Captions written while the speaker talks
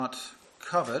not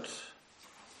covet.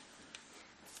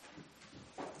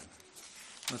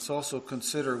 Let's also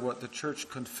consider what the church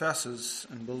confesses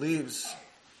and believes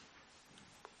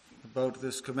about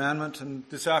this commandment. And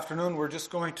this afternoon we're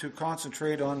just going to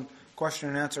concentrate on question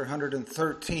and answer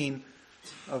 113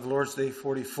 of Lord's Day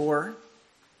 44.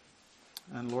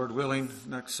 And Lord willing,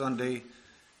 next Sunday,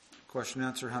 question and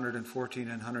answer 114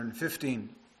 and 115.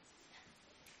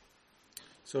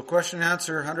 So question and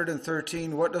answer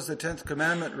 113, what does the 10th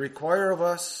commandment require of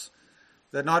us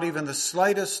that not even the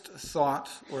slightest thought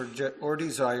or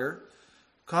desire,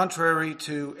 contrary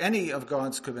to any of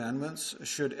God's commandments,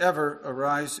 should ever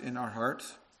arise in our heart?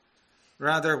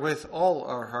 Rather, with all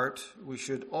our heart, we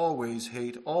should always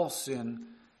hate all sin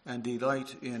and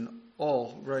delight in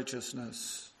all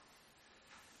righteousness.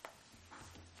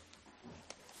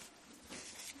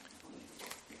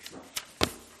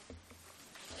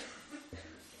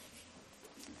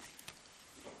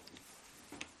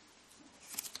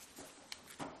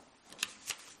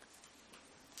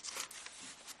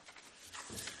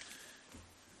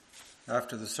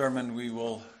 After the sermon, we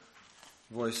will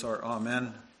voice our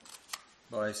Amen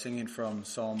by singing from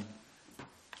Psalm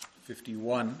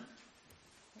 51,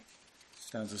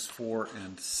 stanzas 4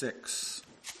 and 6.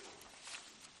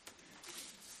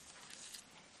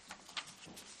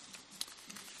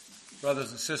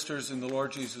 Brothers and sisters in the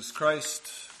Lord Jesus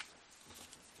Christ,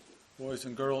 boys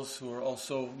and girls who are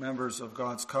also members of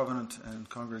God's covenant and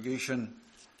congregation,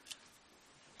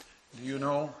 do you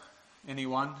know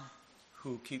anyone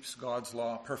who keeps God's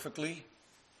law perfectly?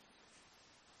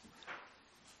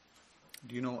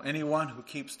 Do you know anyone who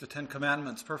keeps the 10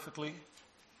 Commandments perfectly?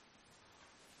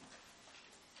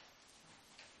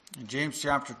 In James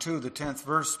chapter 2, the 10th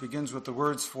verse begins with the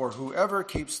words, "For whoever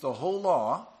keeps the whole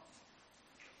law,"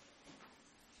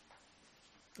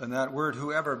 and that word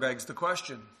whoever begs the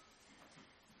question,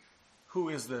 who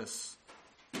is this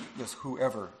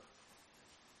whoever?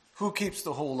 Who keeps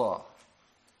the whole law?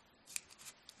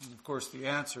 And of course, the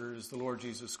answer is the Lord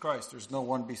Jesus Christ. There's no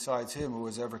one besides him who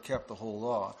has ever kept the whole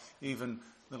law. Even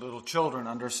the little children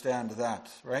understand that,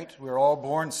 right? We're all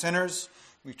born sinners.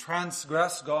 We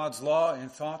transgress God's law in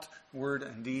thought, word,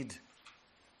 and deed.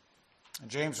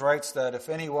 And James writes that if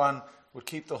anyone would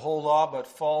keep the whole law but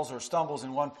falls or stumbles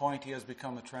in one point, he has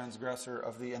become a transgressor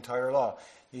of the entire law.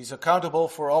 He's accountable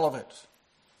for all of it.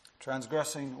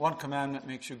 Transgressing one commandment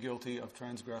makes you guilty of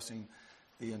transgressing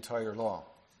the entire law.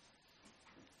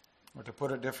 Or to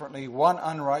put it differently, one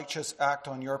unrighteous act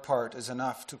on your part is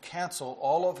enough to cancel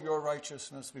all of your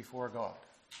righteousness before God.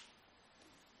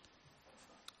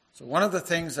 So one of the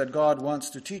things that God wants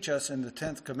to teach us in the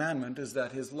 10th commandment is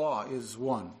that his law is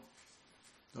one.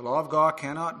 The law of God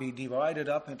cannot be divided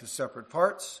up into separate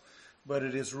parts, but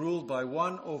it is ruled by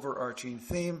one overarching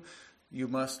theme. You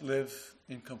must live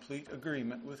in complete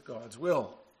agreement with God's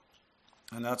will.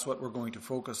 And that's what we're going to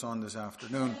focus on this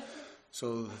afternoon.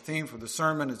 So the theme for the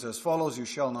sermon is as follows: you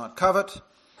shall not covet,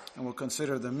 and we'll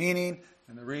consider the meaning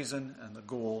and the reason and the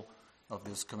goal of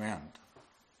this command.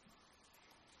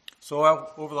 So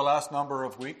over the last number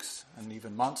of weeks and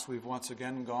even months, we've once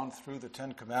again gone through the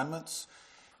 10 Commandments,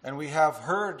 and we have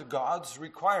heard God's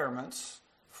requirements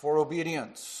for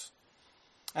obedience.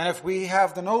 And if we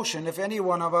have the notion, if any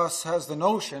one of us has the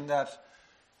notion that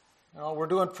we're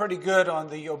doing pretty good on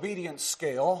the obedience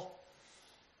scale,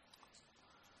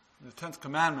 the 10th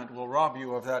commandment will rob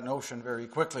you of that notion very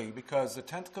quickly, because the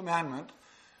 10th commandment,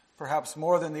 perhaps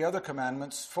more than the other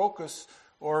commandments, focuses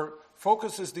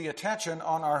the attention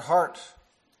on our heart,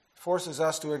 forces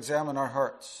us to examine our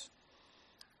hearts.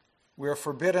 We are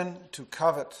forbidden to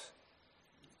covet.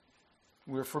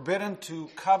 We are forbidden to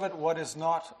covet what is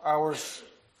not ours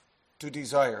to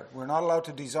desire. We're not allowed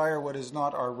to desire what is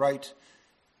not our right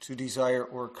to desire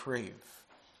or crave.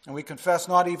 And we confess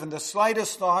not even the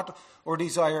slightest thought or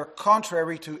desire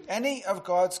contrary to any of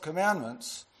God's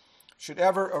commandments should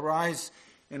ever arise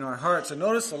in our hearts. And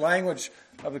notice the language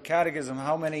of the Catechism,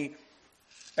 how many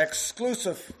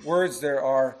exclusive words there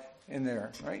are in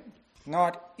there, right?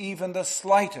 Not even the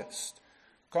slightest,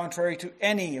 contrary to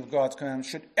any of God's commandments,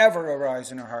 should ever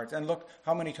arise in our hearts. And look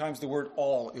how many times the word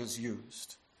all is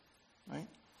used, right?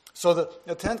 So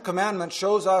the 10th commandment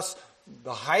shows us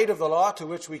the height of the law to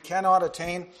which we cannot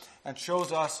attain, and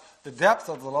shows us the depth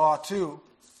of the law too,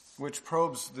 which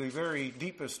probes the very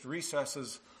deepest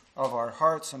recesses of our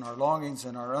hearts and our longings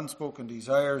and our unspoken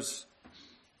desires,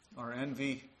 our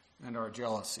envy and our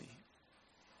jealousy.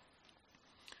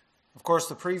 Of course,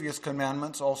 the previous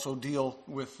commandments also deal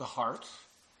with the heart,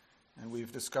 and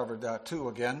we've discovered that too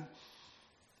again.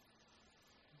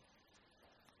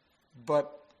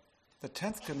 But the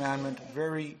 10th commandment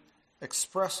very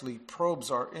expressly probes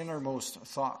our innermost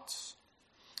thoughts.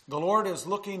 The Lord is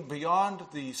looking beyond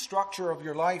the structure of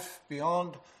your life,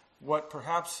 beyond what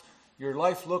perhaps your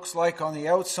life looks like on the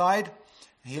outside.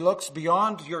 He looks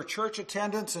beyond your church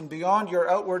attendance and beyond your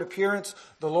outward appearance.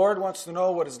 The Lord wants to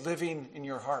know what is living in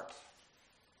your heart.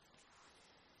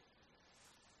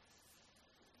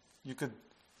 You could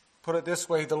put it this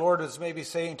way. The Lord is maybe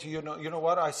saying to you, you know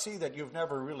what? I see that you've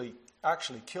never really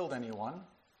actually killed anyone.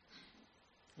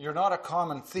 You're not a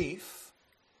common thief.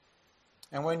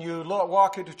 And when you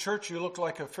walk into church, you look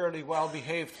like a fairly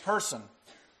well-behaved person.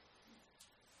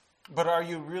 But are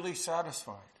you really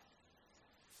satisfied?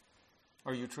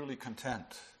 Are you truly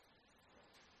content?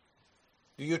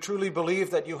 Do you truly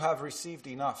believe that you have received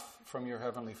enough from your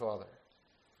Heavenly Father?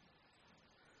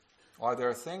 Are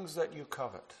there things that you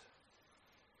covet?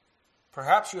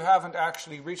 Perhaps you haven't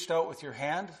actually reached out with your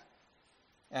hand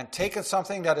and taken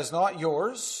something that is not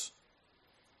yours,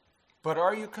 but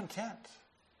are you content?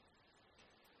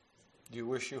 Do you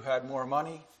wish you had more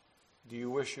money? Do you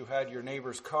wish you had your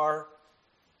neighbor's car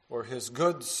or his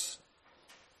goods?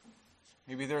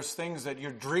 Maybe there's things that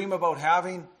you dream about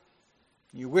having,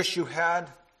 you wish you had.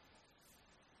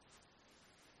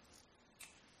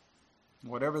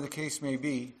 Whatever the case may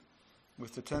be,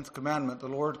 with the 10th commandment, the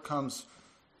Lord comes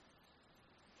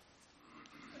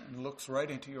and looks right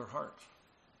into your heart.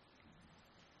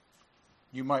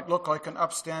 You might look like an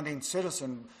upstanding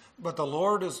citizen, but the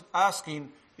Lord is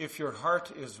asking if your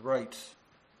heart is right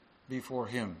before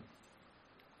Him.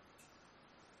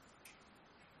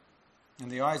 In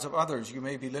the eyes of others, you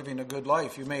may be living a good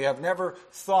life. You may have never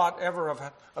thought ever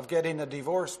of getting a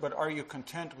divorce, but are you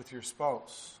content with your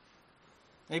spouse?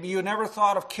 Maybe you never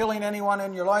thought of killing anyone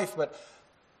in your life, but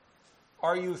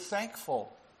are you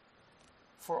thankful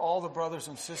for all the brothers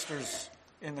and sisters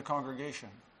in the congregation?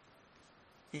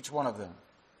 Each one of them.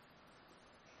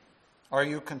 Are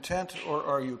you content or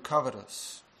are you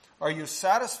covetous? Are you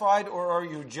satisfied or are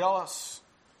you jealous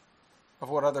of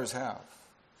what others have?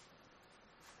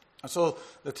 And so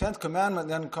the 10th commandment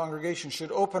then, congregation,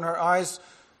 should open our eyes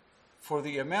for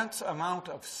the immense amount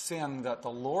of sin that the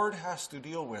Lord has to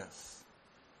deal with,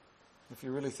 if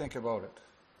you really think about it.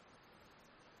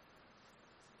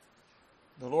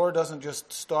 The Lord doesn't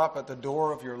just stop at the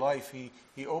door of your life.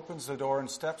 He opens the door and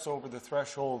steps over the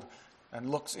threshold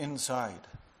and looks inside.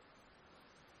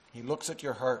 He looks at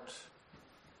your heart.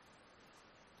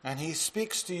 And He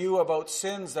speaks to you about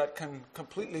sins that can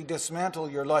completely dismantle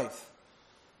your life.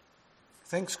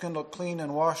 Things can look clean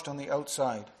and washed on the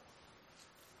outside,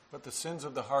 but the sins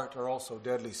of the heart are also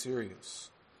deadly serious.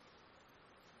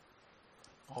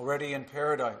 Already in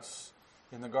paradise,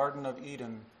 in the Garden of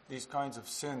Eden, these kinds of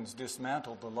sins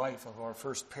dismantled the life of our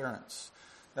first parents.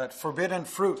 That forbidden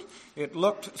fruit, it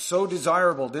looked so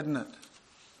desirable, didn't it?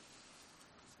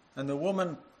 And the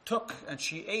woman took and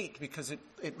she ate because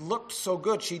it looked so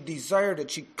good. She desired it.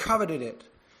 She coveted it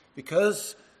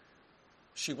because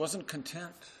she wasn't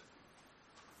content.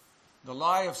 The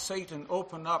lie of Satan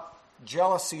opened up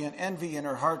jealousy and envy in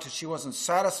her heart that she wasn't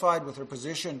satisfied with her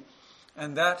position.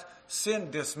 And that sin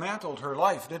dismantled her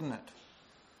life, didn't it?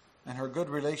 And her good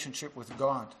relationship with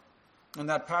God. And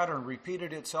that pattern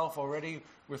repeated itself already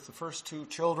with the first two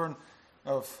children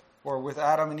with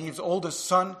Adam and Eve's oldest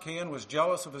son. Cain was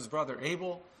jealous of his brother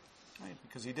Abel, right?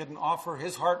 Because he didn't offer,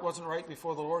 his heart wasn't right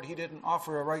before the Lord. He didn't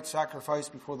offer a right sacrifice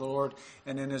before the Lord.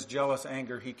 And in his jealous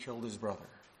anger, he killed his brother.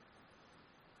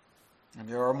 And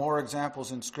there are more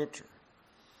examples in Scripture.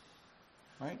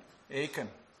 Right? Achan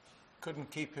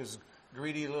couldn't keep his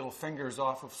greedy little fingers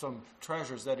off of some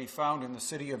treasures that he found in the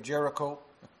city of Jericho,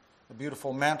 a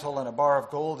beautiful mantle and a bar of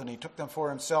gold, and he took them for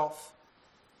himself.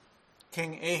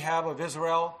 King Ahab of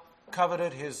Israel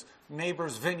coveted his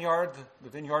neighbor's vineyard, the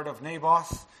vineyard of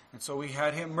Naboth, and so he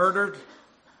had him murdered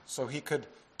so he could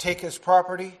take his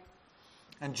property.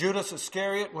 And Judas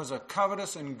Iscariot was a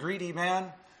covetous and greedy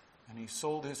man, and he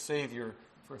sold his Savior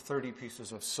for 30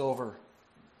 pieces of silver.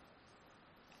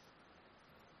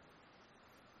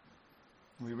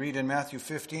 We read in Matthew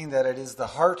 15 that it is the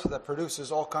heart that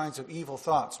produces all kinds of evil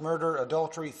thoughts, murder,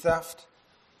 adultery, theft.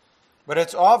 But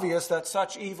it's obvious that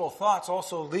such evil thoughts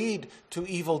also lead to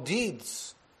evil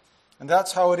deeds. And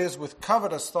that's how it is with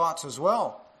covetous thoughts as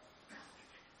well.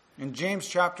 In James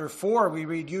chapter 4, we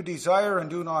read, "You desire and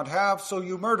do not have, so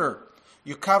you murder.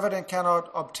 You covet and cannot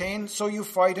obtain, so you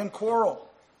fight and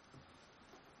quarrel."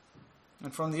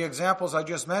 And from the examples I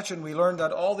just mentioned, we learned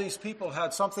that all these people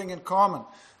had something in common.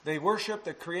 They worshiped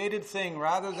the created thing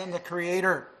rather than the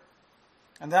Creator.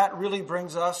 And that really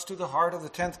brings us to the heart of the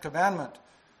 10th commandment.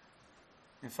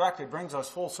 In fact, it brings us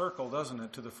full circle, doesn't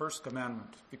it, to the first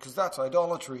commandment? Because that's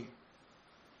idolatry.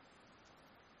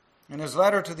 In his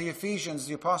letter to the Ephesians,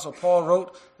 the Apostle Paul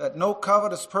wrote that no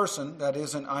covetous person, that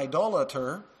is an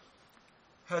idolater,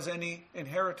 has any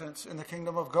inheritance in the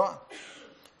kingdom of God.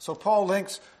 So Paul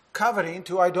links coveting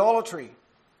to idolatry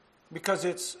because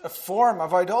it's a form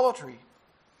of idolatry.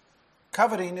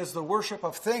 Coveting is the worship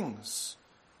of things.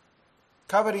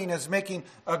 Coveting is making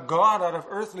a god out of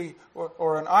earthly,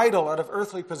 or an idol out of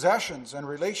earthly possessions and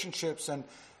relationships and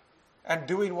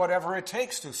doing whatever it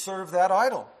takes to serve that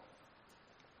idol.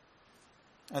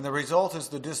 And the result is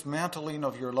the dismantling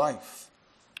of your life.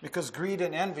 Because greed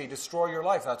and envy destroy your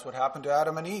life. That's what happened to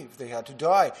Adam and Eve. They had to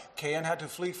die. Cain had to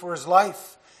flee for his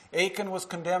life. Achan was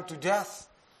condemned to death.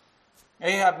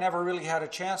 Ahab never really had a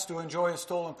chance to enjoy his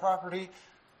stolen property.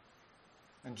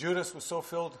 And Judas was so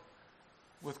filled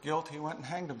with guilt, he went and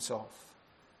hanged himself.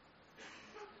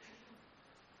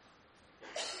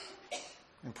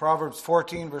 In Proverbs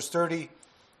 14, verse 30,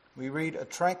 we read, "A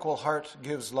tranquil heart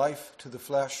gives life to the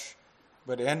flesh,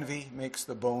 but envy makes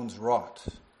the bones rot."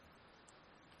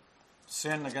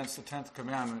 Sin against the 10th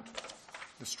commandment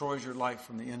destroys your life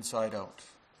from the inside out.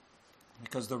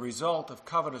 Because the result of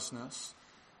covetousness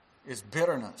is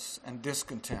bitterness and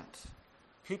discontent.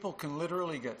 People can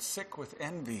literally get sick with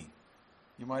envy.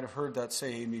 You might have heard that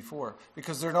saying before.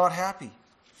 Because they're not happy.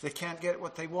 They can't get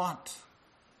what they want.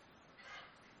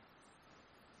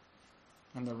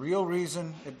 And the real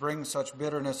reason it brings such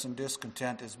bitterness and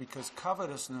discontent is because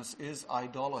covetousness is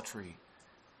idolatry.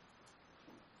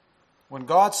 When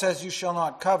God says you shall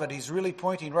not covet, he's really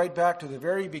pointing right back to the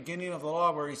very beginning of the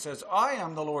law where he says, "I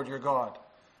am the Lord your God.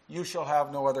 You shall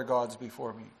have no other gods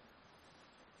before me."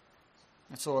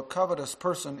 And so a covetous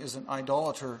person is an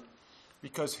idolater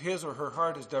because his or her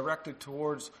heart is directed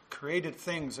towards created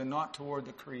things and not toward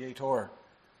the Creator.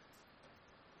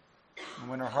 And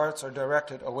when our hearts are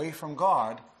directed away from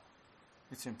God,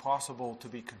 it's impossible to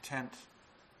be content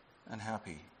and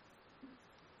happy.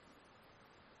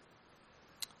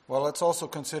 Well, let's also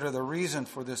consider the reason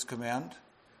for this command.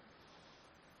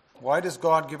 Why does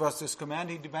God give us this command?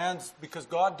 Because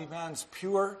God demands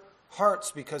pure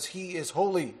hearts, because He is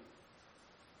holy.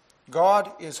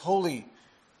 God is holy.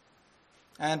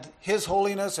 And His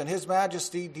holiness and His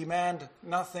majesty demand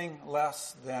nothing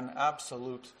less than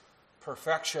absolute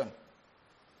perfection.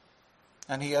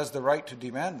 And He has the right to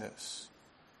demand this.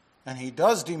 And He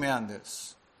does demand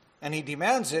this. And He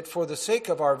demands it for the sake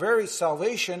of our very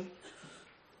salvation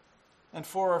and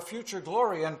for our future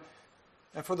glory and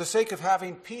for the sake of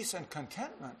having peace and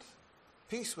contentment.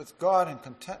 Peace with God and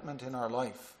contentment in our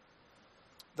life.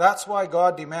 That's why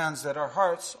God demands that our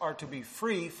hearts are to be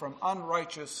free from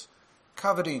unrighteous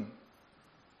coveting.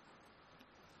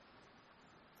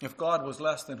 If God was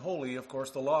less than holy, of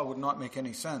course, the law would not make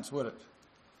any sense, would it?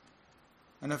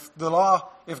 And if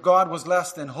God was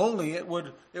less than holy, it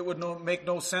would make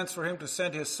no sense for Him to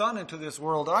send His Son into this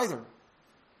world either,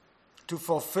 to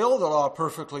fulfill the law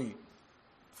perfectly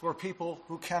for people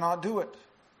who cannot do it.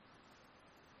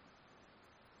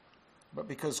 But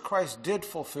because Christ did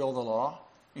fulfill the law,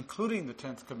 including the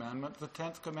 10th commandment, the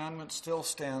 10th commandment still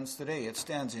stands today. It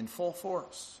stands in full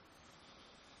force.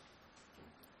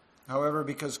 However,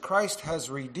 because Christ has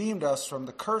redeemed us from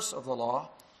the curse of the law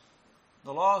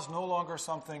is no longer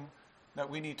something that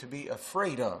we need to be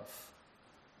afraid of,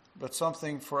 but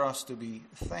something for us to be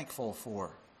thankful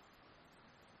for.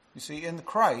 You see, in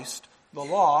Christ, the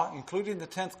law, including the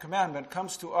 10th commandment,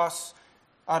 comes to us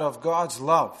out of God's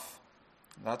love.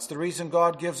 That's the reason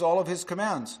God gives all of His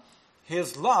commands.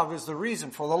 His love is the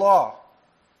reason for the law.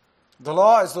 The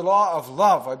law is the law of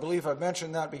love. I believe I've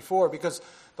mentioned that before, because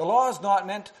the law is not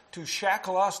meant to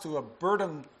shackle us to a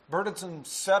burdensome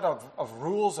set of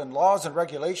rules and laws and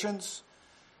regulations,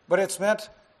 but it's meant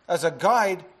as a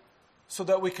guide so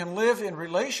that we can live in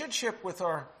relationship with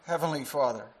our Heavenly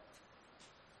Father.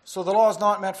 So the law is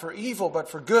not meant for evil, but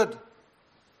for good.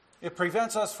 It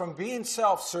prevents us from being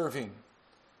self-serving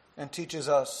and teaches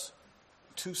us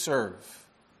to serve.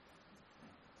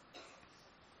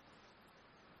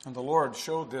 And the Lord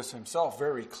showed this Himself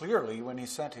very clearly when He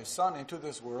sent His Son into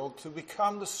this world to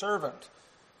become the servant,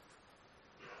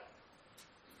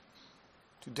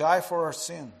 to die for our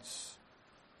sins.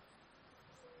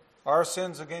 Our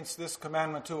sins against this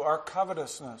commandment too, our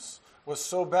covetousness was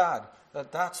so bad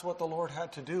that that's what the Lord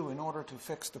had to do in order to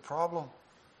fix the problem.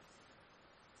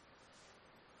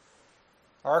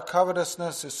 Our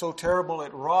covetousness is so terrible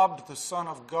it robbed the Son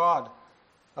of God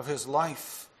of His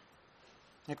life.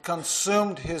 It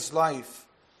consumed His life.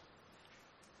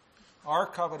 Our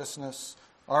covetousness,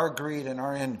 our greed, and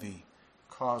our envy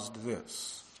caused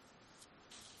this.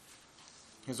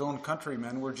 His own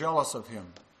countrymen were jealous of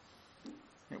Him.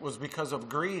 It was because of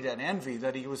greed and envy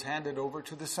that He was handed over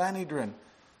to the Sanhedrin.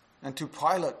 and to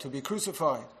Pilate to be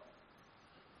crucified.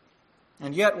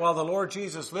 And yet, while the Lord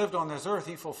Jesus lived on this earth,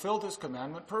 he fulfilled his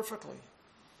commandment perfectly.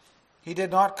 He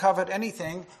did not covet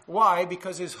anything. Why?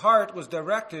 Because his heart was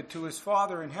directed to his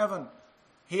Father in heaven.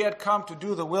 He had come to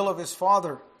do the will of his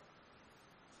Father.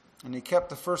 And he kept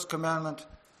the first commandment,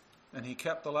 and he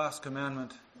kept the last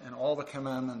commandment, and all the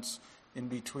commandments in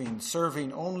between,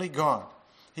 serving only God.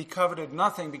 He coveted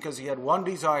nothing because he had one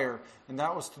desire, and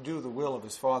that was to do the will of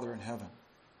his Father in heaven.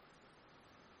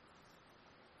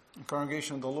 The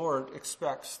congregation of the Lord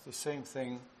expects the same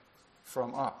thing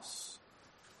from us.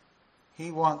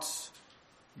 He wants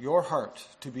your heart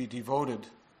to be devoted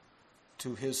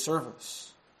to his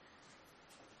service.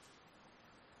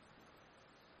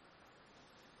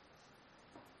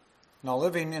 Now,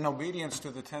 living in obedience to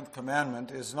the 10th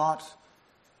commandment is not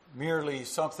merely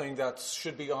something that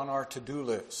should be on our to-do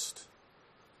list.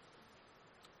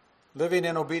 Living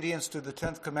in obedience to the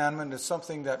 10th commandment is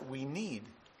something that we need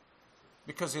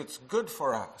because it's good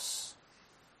for us.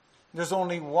 There's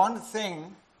only one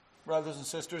thing, brothers and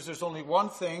sisters, there's only one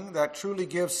thing that truly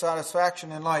gives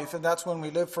satisfaction in life, and that's when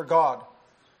we live for God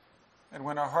and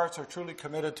when our hearts are truly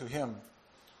committed to him.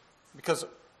 Because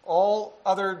all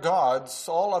other gods,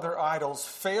 all other idols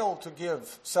fail to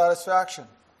give satisfaction.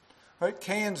 Right?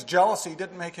 Cain's jealousy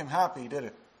didn't make him happy, did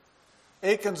it?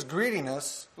 Achan's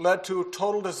greediness led to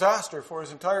total disaster for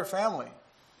his entire family.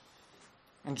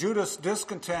 And Judas'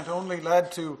 discontent only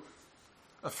led to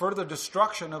a further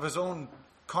destruction of his own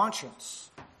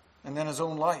conscience and then his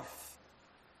own life.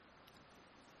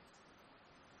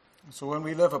 And so when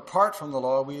we live apart from the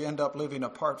law, we end up living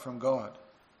apart from God.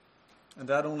 And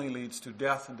that only leads to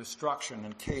death and destruction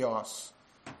and chaos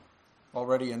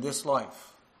already in this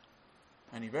life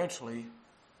and eventually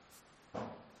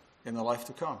in the life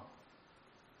to come.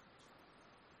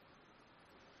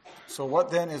 So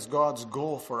what then is God's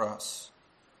goal for us?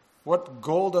 What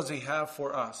goal does he have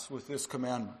for us with this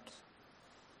commandment?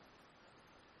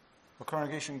 Well,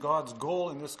 congregation, God's goal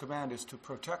in this command is to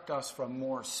protect us from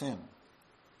more sin.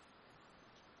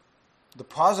 The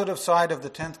positive side of the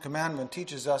 10th commandment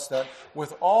teaches us that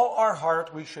with all our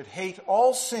heart we should hate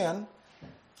all sin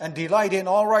and delight in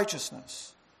all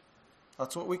righteousness.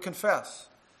 That's what we confess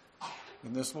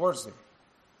in this Lord's Day.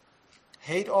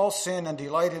 Hate all sin and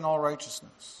delight in all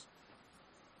righteousness.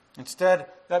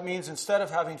 That means instead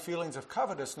of having feelings of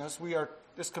covetousness,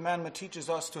 this commandment teaches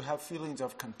us to have feelings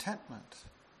of contentment.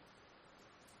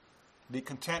 Be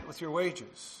content with your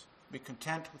wages. Be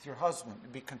content with your husband.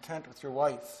 Be content with your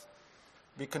wife.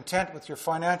 Be content with your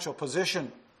financial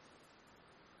position.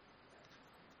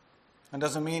 It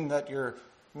doesn't mean that you're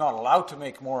not allowed to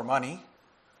make more money,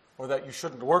 or that you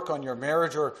shouldn't work on your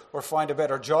marriage or find a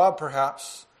better job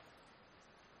perhaps.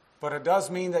 But it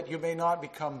does mean that you may not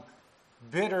become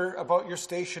bitter about your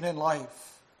station in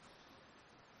life.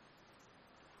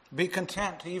 Be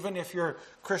content even if your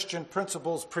Christian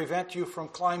principles prevent you from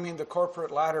climbing the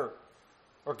corporate ladder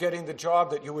or getting the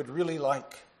job that you would really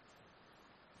like.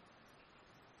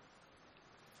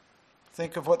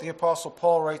 Think of what the Apostle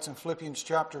Paul writes in Philippians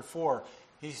chapter 4.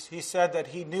 He said that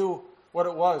he knew what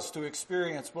it was to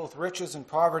experience both riches and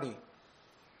poverty.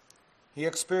 He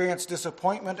experienced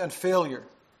disappointment and failure.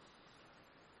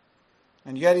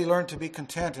 And yet he learned to be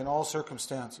content in all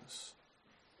circumstances.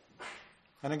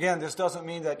 And again, this doesn't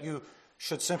mean that you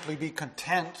should simply be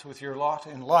content with your lot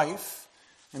in life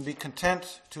and be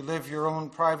content to live your own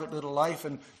private little life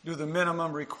and do the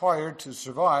minimum required to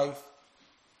survive.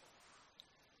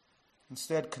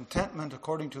 Instead, contentment,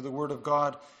 according to the Word of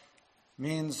God,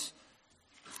 means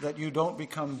that you don't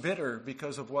become bitter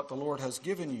because of what the Lord has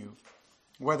given you,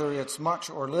 whether it's much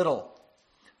or little.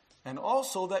 And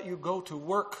also that you go to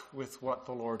work with what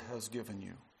the Lord has given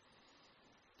you.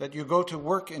 That you go to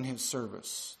work in his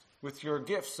service with your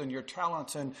gifts and your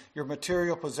talents and your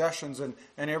material possessions and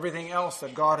everything else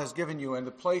that God has given you and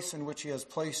the place in which he has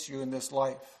placed you in this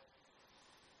life.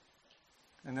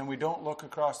 And then we don't look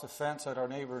across the fence at our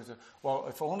neighbors. Well,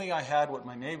 if only I had what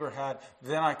my neighbor had,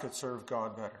 then I could serve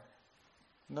God better.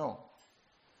 No.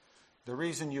 The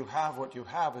reason you have what you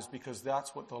have is because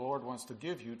that's what the Lord wants to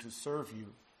give you, to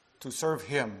serve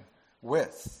him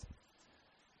with.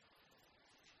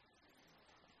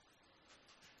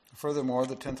 Furthermore,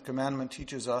 the 10th commandment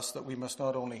teaches us that we must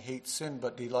not only hate sin,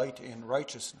 but delight in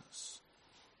righteousness.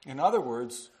 In other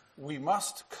words, we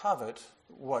must covet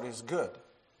what is good.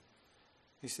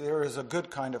 You see, there is a good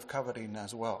kind of coveting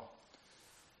as well.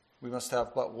 We must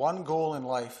have but one goal in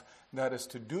life, and that is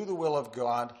to do the will of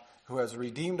God, who has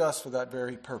redeemed us for that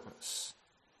very purpose.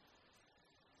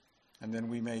 And then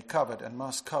we may covet and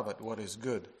must covet what is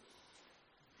good.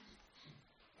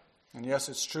 And yes,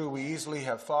 it's true, we easily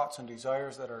have thoughts and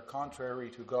desires that are contrary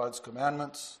to God's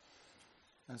commandments.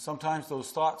 And sometimes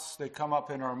those thoughts, they come up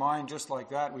in our mind just like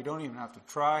that. We don't even have to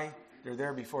try. They're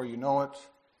there before you know it.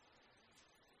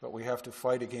 But we have to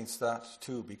fight against that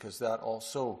too, because that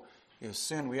also is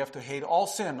sin. We have to hate all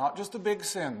sin, not just the big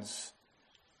sins,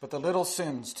 but the little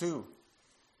sins too.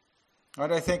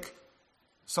 And I think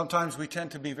sometimes we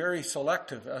tend to be very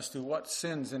selective as to what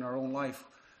sins in our own life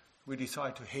we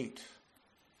decide to hate.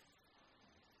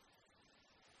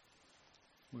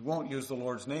 We won't use the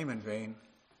Lord's name in vain,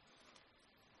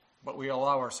 but we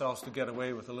allow ourselves to get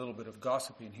away with a little bit of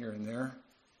gossiping here and there.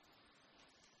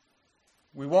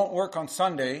 We won't work on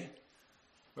Sunday,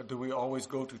 but do we always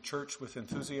go to church with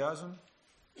enthusiasm?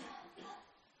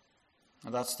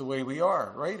 And that's the way we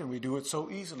are, right? And we do it so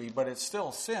easily, but it's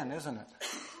still sin, isn't it?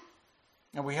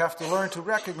 And we have to learn to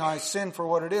recognize sin for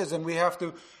what it is, and we have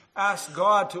to ask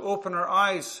God to open our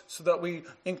eyes so that we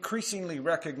increasingly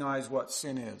recognize what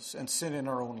sin is and sin in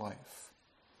our own life.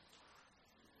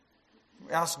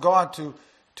 We ask God to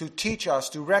teach us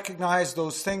to recognize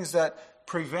those things that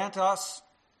prevent us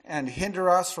and hinder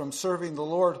us from serving the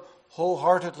Lord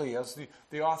wholeheartedly. As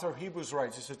the author of Hebrews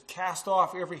writes, he said, cast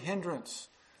off every hindrance,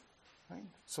 right?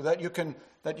 So that you can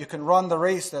run the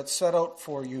race that's set out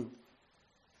for you.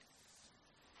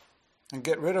 And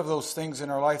get rid of those things in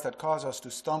our life that cause us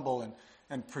to stumble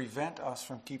and prevent us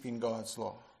from keeping God's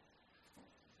law.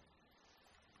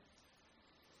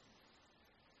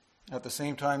 At the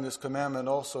same time, this commandment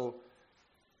also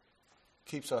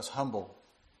keeps us humble.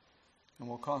 And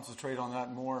we'll concentrate on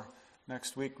that more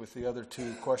next week with the other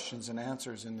two questions and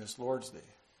answers in this Lord's Day.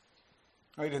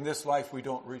 Right, in this life we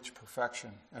don't reach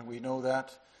perfection. And we know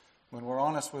that when we're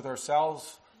honest with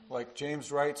ourselves, like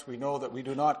James writes, we know that we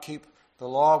do not keep the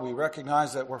law. We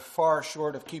recognize that we're far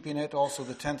short of keeping it, also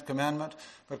the 10th commandment.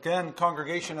 But again,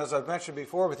 congregation, as I've mentioned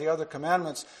before with the other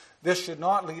commandments, this should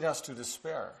not lead us to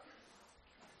despair.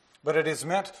 But it is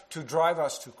meant to drive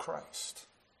us to Christ.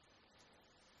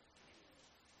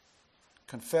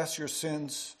 Confess your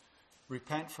sins,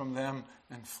 repent from them,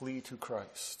 and flee to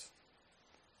Christ.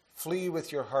 Flee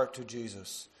with your heart to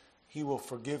Jesus. He will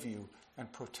forgive you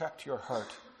and protect your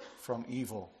heart from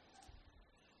evil.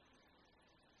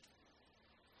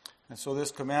 And so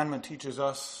this commandment teaches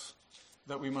us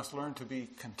that we must learn to be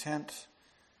content,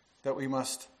 that we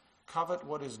must covet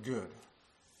what is good.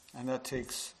 And that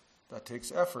takes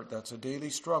effort. That's a daily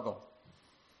struggle.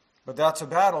 But that's a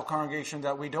battle, congregation,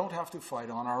 that we don't have to fight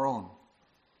on our own.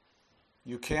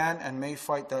 You can and may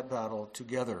fight that battle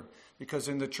together, because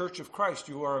in the Church of Christ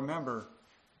you are a member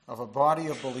of a body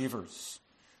of believers.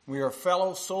 We are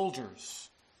fellow soldiers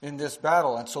in this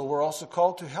battle, and so we're also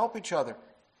called to help each other.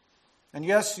 And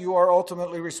yes, you are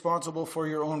ultimately responsible for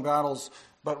your own battles,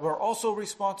 but we're also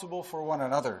responsible for one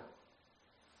another.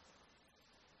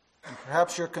 And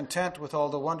perhaps you're content with all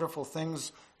the wonderful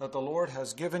things that the Lord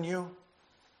has given you.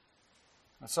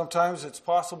 And sometimes it's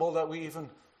possible that we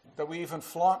even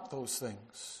flaunt those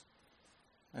things.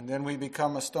 And then we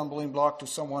become a stumbling block to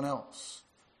someone else.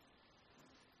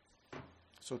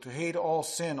 So to hate all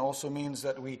sin also means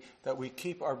that we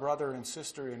keep our brother and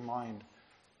sister in mind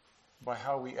by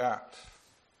how we act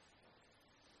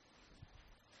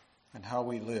and how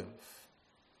we live.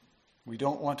 We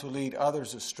don't want to lead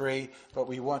others astray, but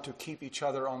we want to keep each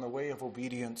other on the way of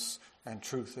obedience and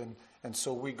truth. And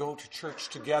so we go to church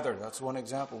together. That's one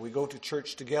example. We go to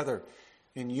church together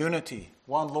in unity.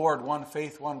 One Lord, one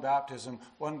faith, one baptism,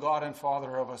 one God and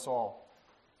Father of us all.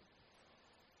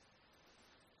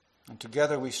 And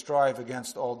together we strive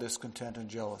against all discontent and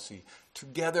jealousy.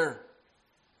 Together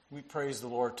we praise the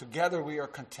Lord. Together we are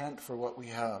content for what we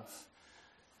have.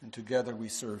 And together we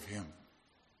serve Him.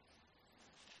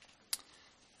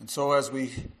 And so as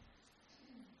we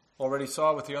already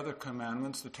saw with the other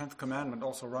commandments, the 10th commandment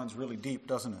also runs really deep,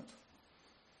 doesn't it?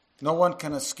 No one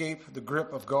can escape the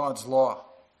grip of God's law,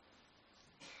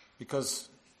 because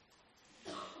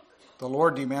the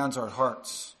Lord demands our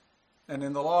hearts. And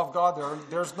in the law of God,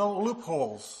 there's no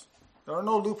loopholes. There are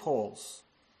no loopholes.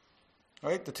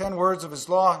 Right? The 10 words of His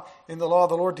law, in the law,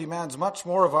 the Lord demands much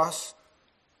more of us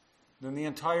than the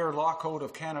entire law code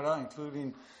of Canada,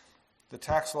 including the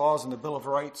tax laws and the Bill of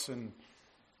Rights and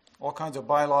all kinds of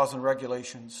bylaws and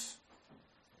regulations.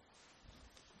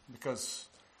 Because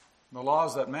the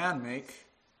laws that men make,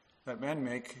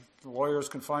 the lawyers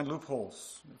can find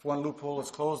loopholes. If one loophole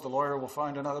is closed, the lawyer will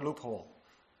find another loophole.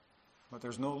 But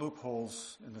there's no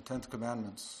loopholes in the 10th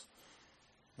commandments,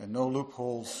 and no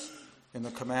loopholes in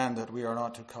the command that we are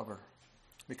not to cover.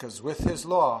 Because with His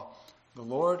law, the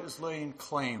Lord is laying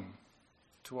claim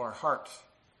to our heart,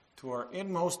 to our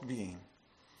inmost being.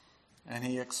 and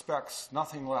he expects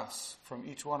nothing less from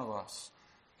each one of us,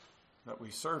 that we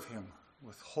serve him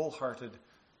with wholehearted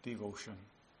devotion.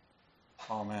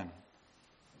 Amen.